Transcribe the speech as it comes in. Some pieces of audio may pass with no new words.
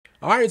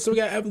All right, so we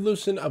got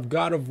evolution of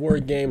God of War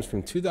games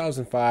from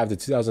 2005 to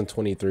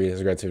 2023. This is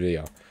a great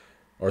video,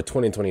 or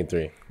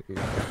 2023.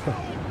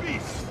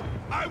 Beast,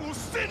 I will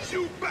send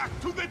you back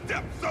to the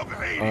depths of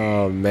Hades.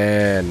 Oh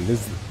man,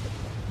 this is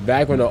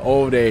back in the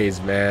old days,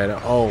 man.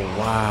 Oh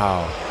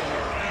wow.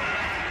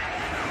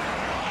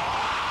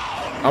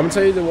 I'm gonna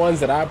tell you the ones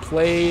that I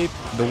played,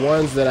 the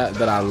ones that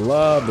I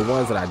love, the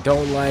ones that I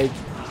don't like.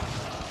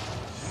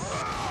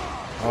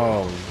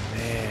 Oh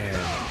man,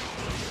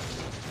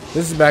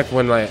 this is back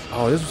when this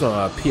was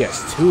on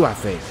PS2, I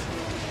think.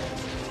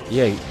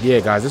 Yeah,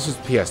 guys, this was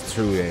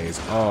PS2 days.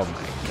 Oh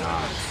my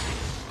gosh,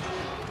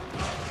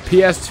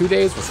 PS2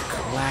 days was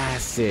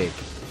classic.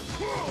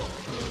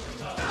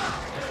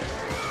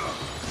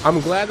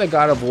 I'm glad that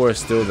God of War is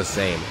still the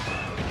same,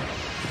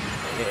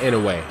 in a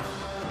way.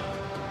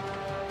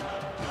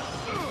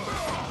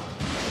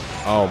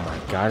 Oh my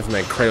god, this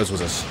man Kratos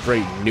was a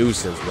straight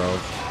nuisance, bro.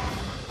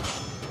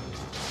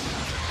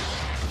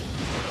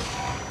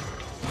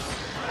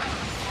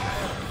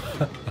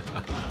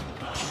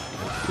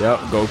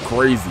 Yep, go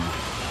crazy.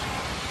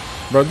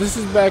 Bro, this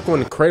is back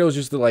when Kratos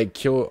used to like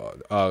kill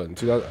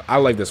I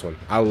like this one.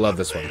 I love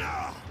this one.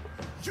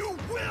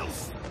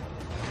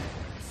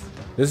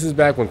 This is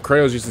back when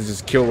Kratos used to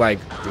just kill like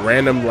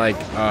random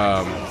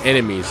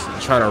enemies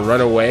trying to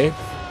run away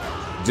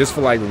just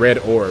for like red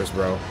orbs,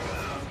 bro.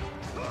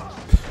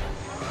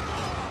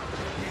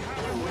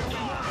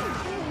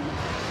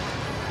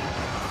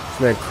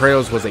 Man,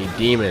 Kratos was a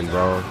demon,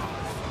 bro.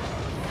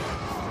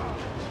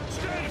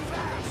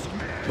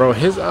 Bro,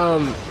 his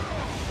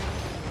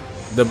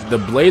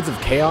the blades of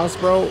chaos,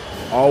 bro,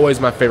 always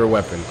my favorite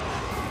weapon.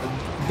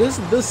 This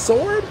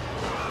sword,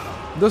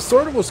 the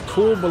sword was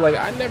cool, but like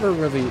I never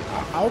really.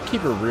 I'll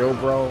keep it real,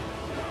 bro.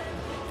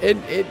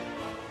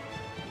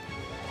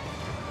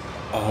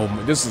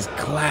 Oh, this is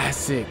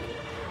classic.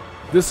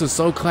 This is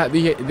so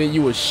classic that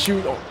you would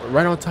shoot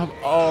right on top.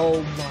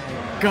 Oh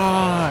my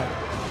god.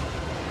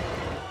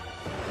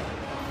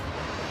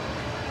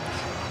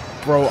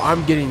 Bro,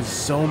 I'm getting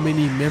so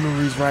many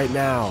memories right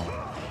now.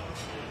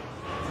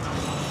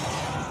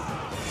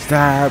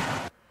 Stop.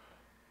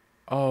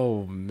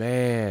 Oh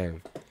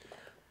man.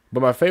 But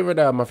my favorite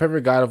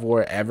God of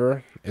War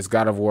ever is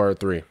God of War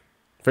 3.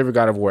 Favorite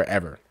God of War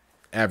ever,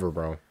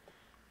 bro.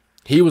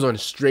 He was on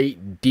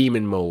straight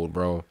demon mode,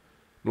 bro.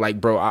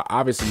 Like, bro,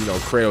 obviously you know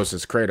Kratos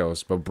is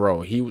Kratos, but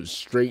bro, he was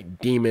straight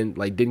demon.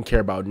 Like, didn't care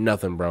about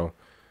nothing, bro.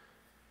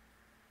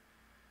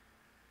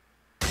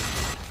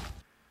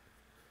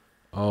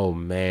 Oh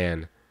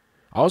man.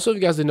 Also, if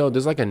you guys didn't know,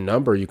 there's like a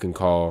number you can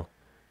call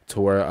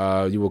to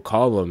where you will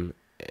call them,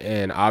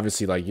 and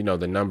obviously, like, you know,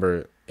 the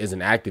number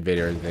isn't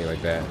activated or anything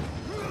like that,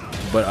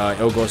 but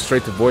it'll go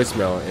straight to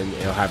voicemail, and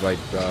it'll have like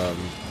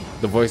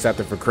the voice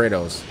actor for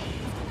Kratos,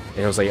 and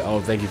it'll say,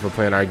 "Oh, thank you for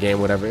playing our game,"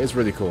 whatever. It's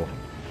really cool.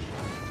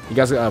 You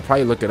guys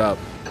probably look it up.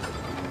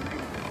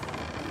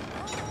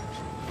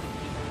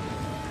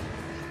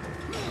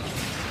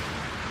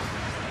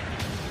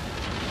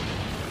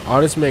 All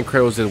this man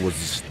Kratos did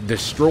was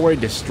destroy.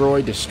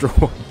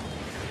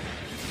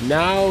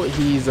 Now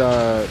he's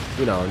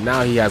you know,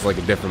 now he has like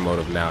a different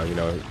motive now, you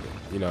know,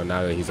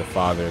 now that he's a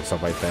father and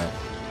stuff like that.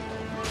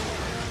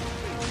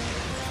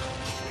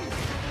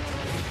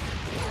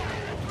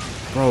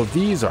 Bro,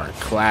 these are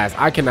class.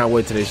 I cannot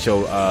wait till they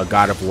show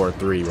God of War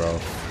 3, bro.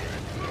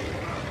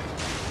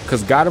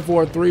 Cause God of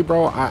War 3,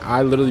 bro,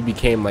 I literally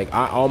became like,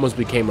 I almost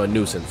became a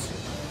nuisance.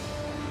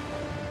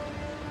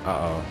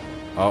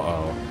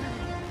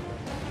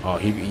 Oh,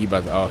 he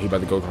about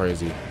to go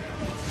crazy.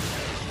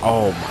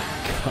 Oh my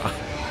god.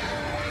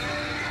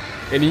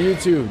 And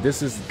YouTube,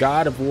 this is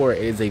God of War.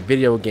 It is a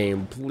video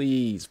game.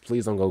 Please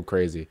don't go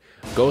crazy.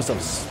 Ghost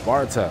of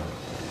Sparta.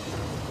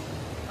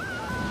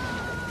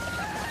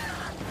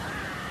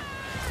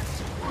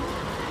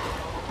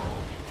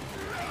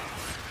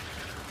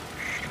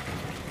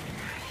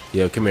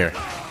 Yo, come here.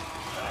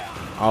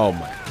 Oh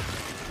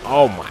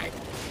my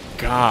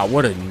god,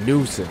 what a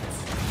nuisance.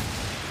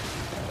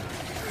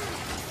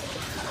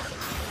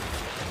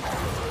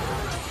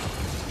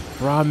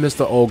 Bro, I miss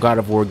the old God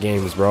of War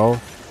games, bro.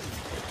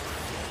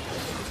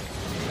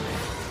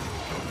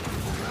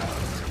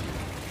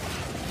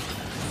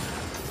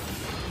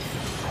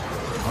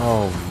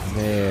 Oh,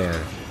 man.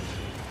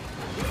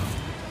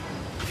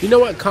 You know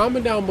what?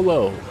 Comment down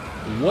below.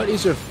 What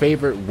is your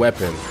favorite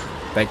weapon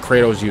that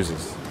Kratos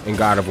uses in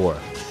God of War?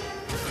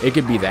 It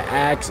could be the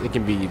axe. It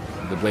can be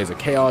the Blades of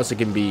Chaos. It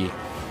can be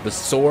the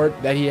sword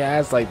that he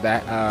has. Like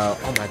that.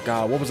 Oh, my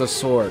God. What was a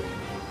sword?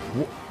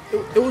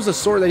 It was a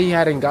sword that he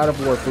had in God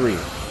of War 3.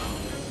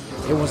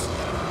 It was,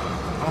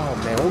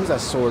 oh man, what was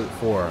that sword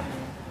for?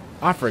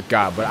 I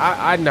forgot, but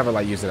I never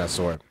like using that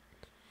sword.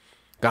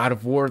 God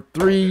of War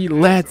 3,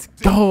 let's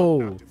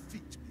go.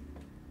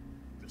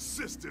 The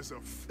sisters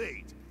of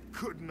fate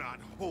could not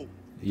hold.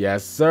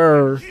 Yes,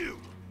 sir. You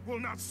will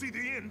not see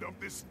the end of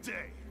this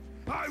day.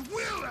 I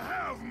will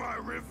have my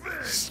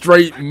revenge.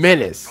 Straight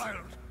menace.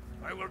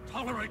 I will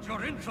tolerate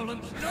your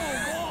insolence no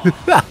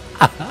more.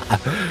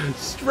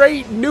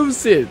 Straight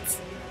nuisance.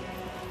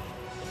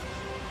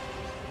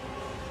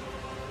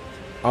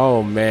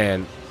 Oh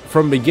man,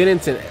 from beginning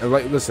to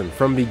like, listen,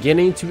 from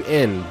beginning to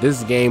end,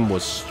 this game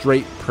was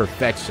straight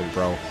perfection,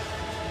 bro.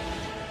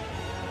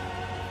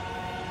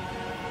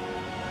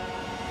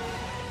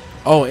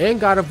 Oh, and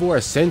God of War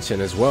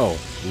Ascension as well.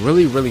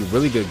 Really, really,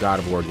 really good God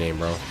of War game,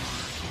 bro.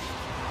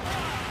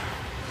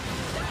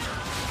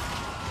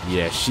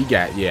 Yeah, she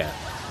got, yeah.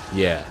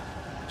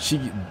 She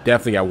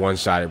definitely got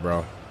one-shotted,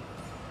 bro.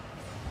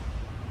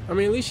 I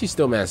mean, at least she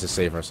still managed to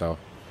save herself.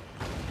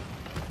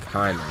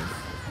 Kind of.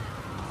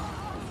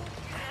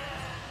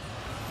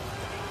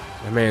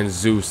 That man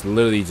Zeus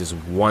literally just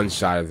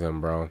one-shotted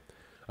them, bro.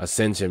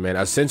 Ascension, man.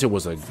 Ascension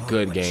was a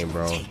good game,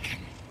 bro.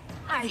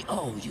 I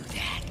owe you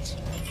that.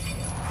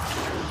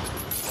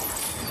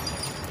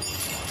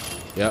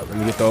 Yep, let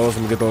me get those.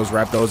 Let me get those.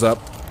 Wrap those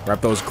up.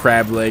 Wrap those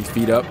crab legs,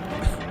 feet up.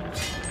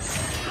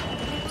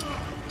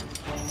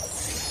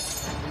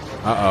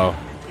 Uh-oh.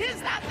 Is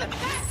that the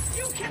best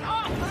you can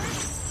offer?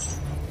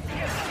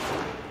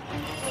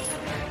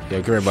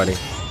 Yeah, come here, buddy.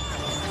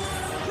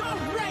 Your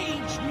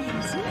rage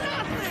means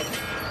nothing.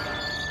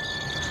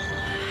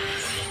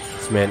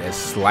 This man is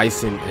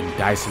slicing and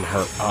dicing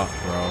her up,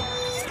 bro.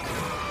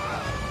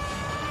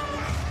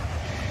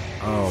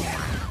 Oh my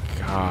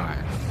god.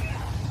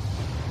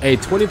 Hey,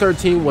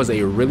 2013 was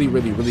a really,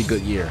 really, really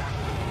good year.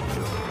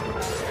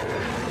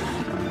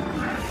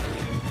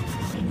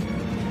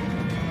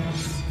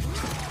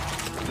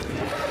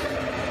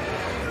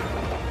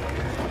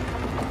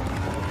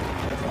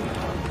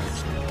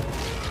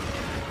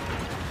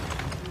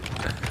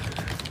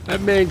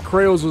 That man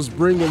Kratos was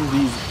bringing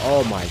these,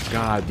 oh my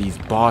god, these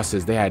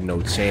bosses. They had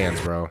no chance,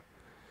 bro.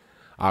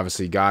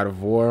 Obviously, God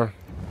of War.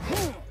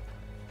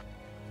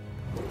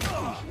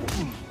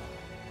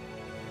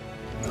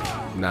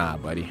 Nah,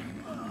 buddy.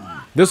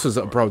 This was,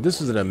 bro, this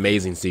was an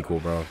amazing sequel,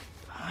 bro.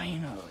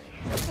 Finally.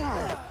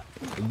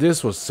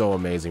 This was so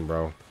amazing,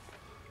 bro.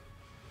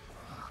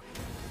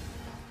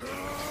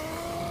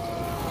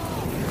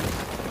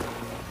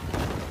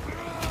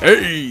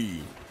 Hey!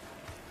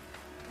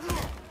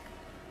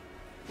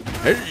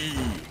 Hey!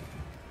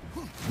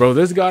 Bro,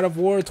 this God of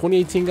War,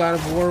 2018 God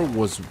of War,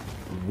 was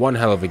one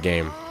hell of a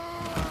game.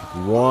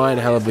 One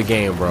hell of a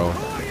game, bro.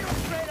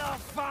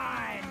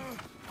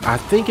 I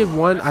think it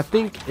won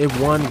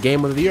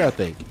Game of the Year, I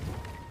think.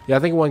 Yeah, I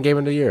think it won Game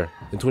of the Year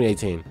in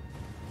 2018.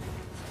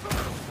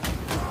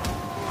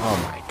 Oh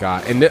my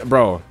god. And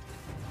bro,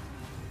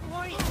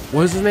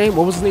 what was his name?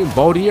 What was his name?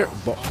 Bodier?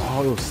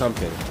 Oh, it was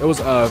something. It was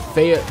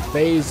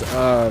Faye's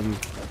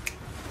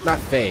not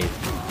Faye.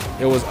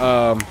 It was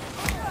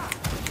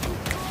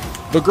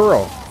the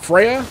girl.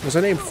 Freya? Was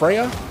her name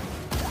Freya?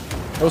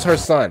 It was her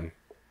son.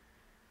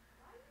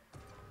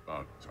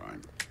 About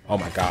time. Oh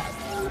my god.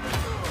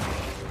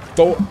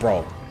 Thor,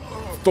 bro.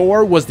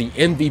 Thor was the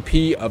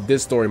MVP of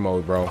this story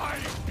mode, bro.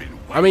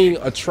 I mean,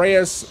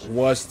 Atreus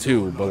was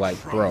too, but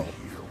like, bro.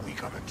 We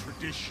got a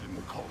tradition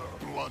called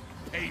blood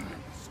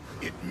payments.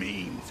 It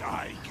means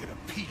I get a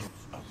piece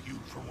of you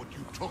for what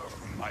you took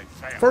from my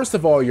family. First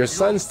of all, your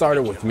son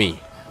started with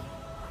me.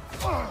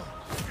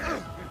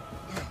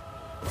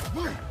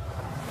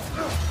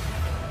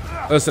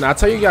 Listen, I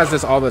tell you guys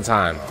this all the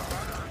time.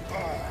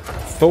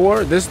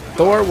 Thor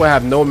will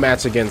have no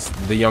match against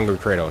the younger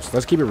Kratos.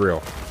 Let's keep it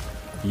real.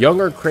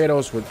 Younger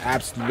Kratos would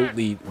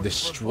absolutely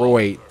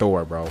destroy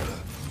Thor, bro.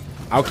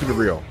 I'll keep it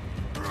real.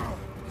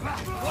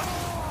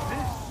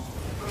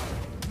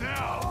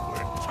 Now we're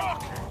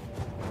talking.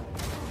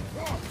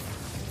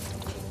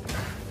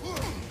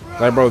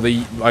 Like, bro,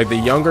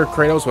 the younger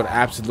Kratos would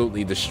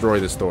absolutely destroy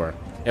this Thor,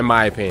 in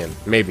my opinion.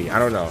 Maybe, I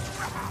don't know.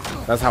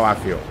 That's how I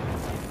feel.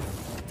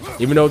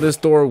 Even though this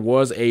Thor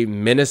was a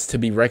menace to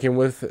be reckoned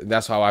with,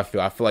 that's how I feel.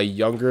 I feel like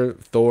younger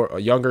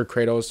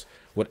Kratos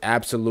would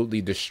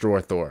absolutely destroy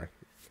Thor.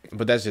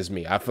 But that's just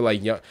me. I feel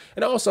like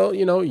and also,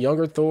 you know,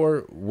 younger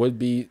Thor would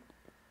be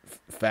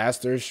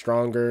faster,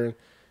 stronger,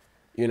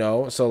 you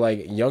know. So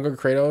like younger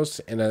Kratos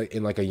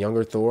in like a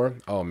younger Thor.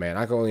 Oh man,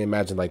 I can only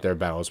imagine like their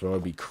battles, bro. It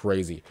would be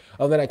crazy.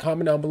 Other than that,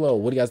 comment down below.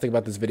 What do you guys think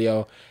about this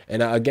video?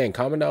 And again,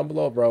 comment down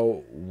below,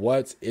 bro.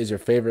 What is your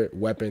favorite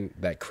weapon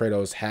that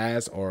Kratos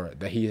has, or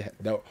that he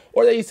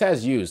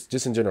has used,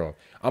 just in general?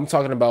 I'm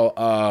talking about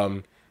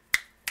oh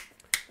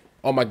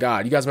my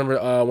god, you guys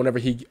remember whenever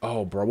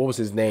oh bro, what was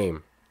his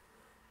name?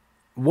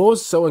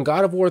 So in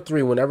God of War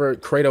 3, whenever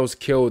Kratos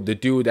killed the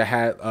dude that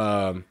had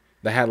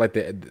like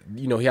the,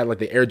 you know, he had like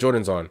the Air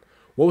Jordans on.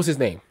 What was his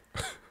name?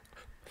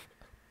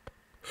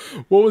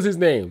 What was his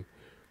name?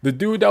 The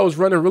dude that was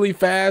running really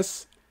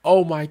fast.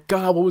 Oh my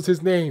god, what was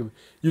his name?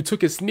 You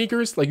took his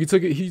sneakers, like he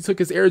took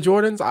his Air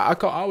Jordans. I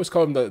always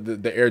call him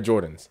the Air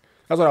Jordans.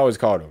 That's what I always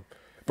called him.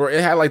 Bro,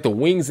 it had like the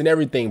wings and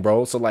everything,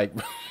 bro. So like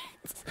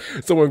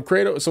so when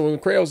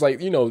Kratos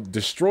like, you know,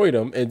 destroyed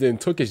him and then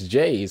took his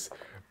J's,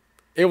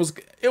 he was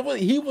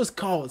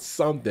called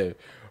something.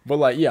 But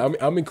like, yeah,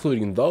 I'm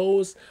including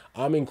those.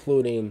 I'm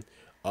including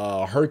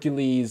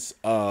Hercules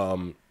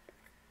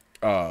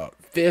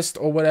fist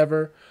or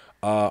whatever.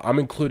 I'm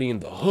including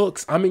the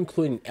hooks. I'm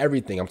including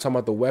everything. I'm talking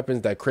about the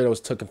weapons that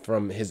Kratos took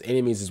from his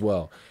enemies as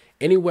well.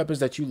 Any weapons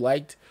that you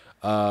liked,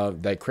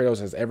 that Kratos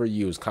has ever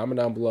used. Comment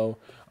down below.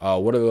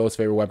 What are those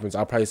favorite weapons?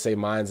 I'll probably say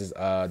mine is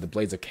the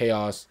Blades of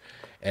Chaos,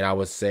 and I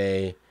would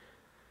say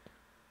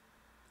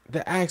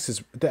the axe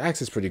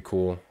is pretty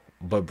cool.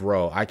 But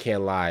bro, I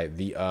can't lie.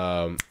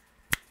 The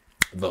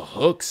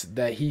hooks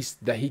that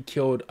he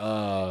killed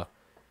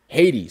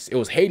Hades. It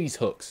was Hades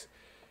hooks.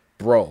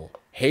 Bro,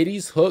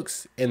 Hades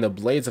hooks and the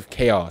Blades of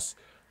Chaos.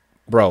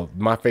 Bro,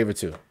 my favorite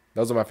too.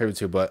 Those are my favorite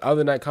too. But other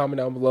than that, comment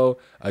down below.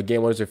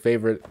 Again, what is your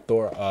favorite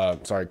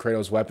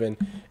Kratos weapon?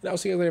 And I'll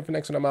see you later for the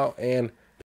next one. I'm out, and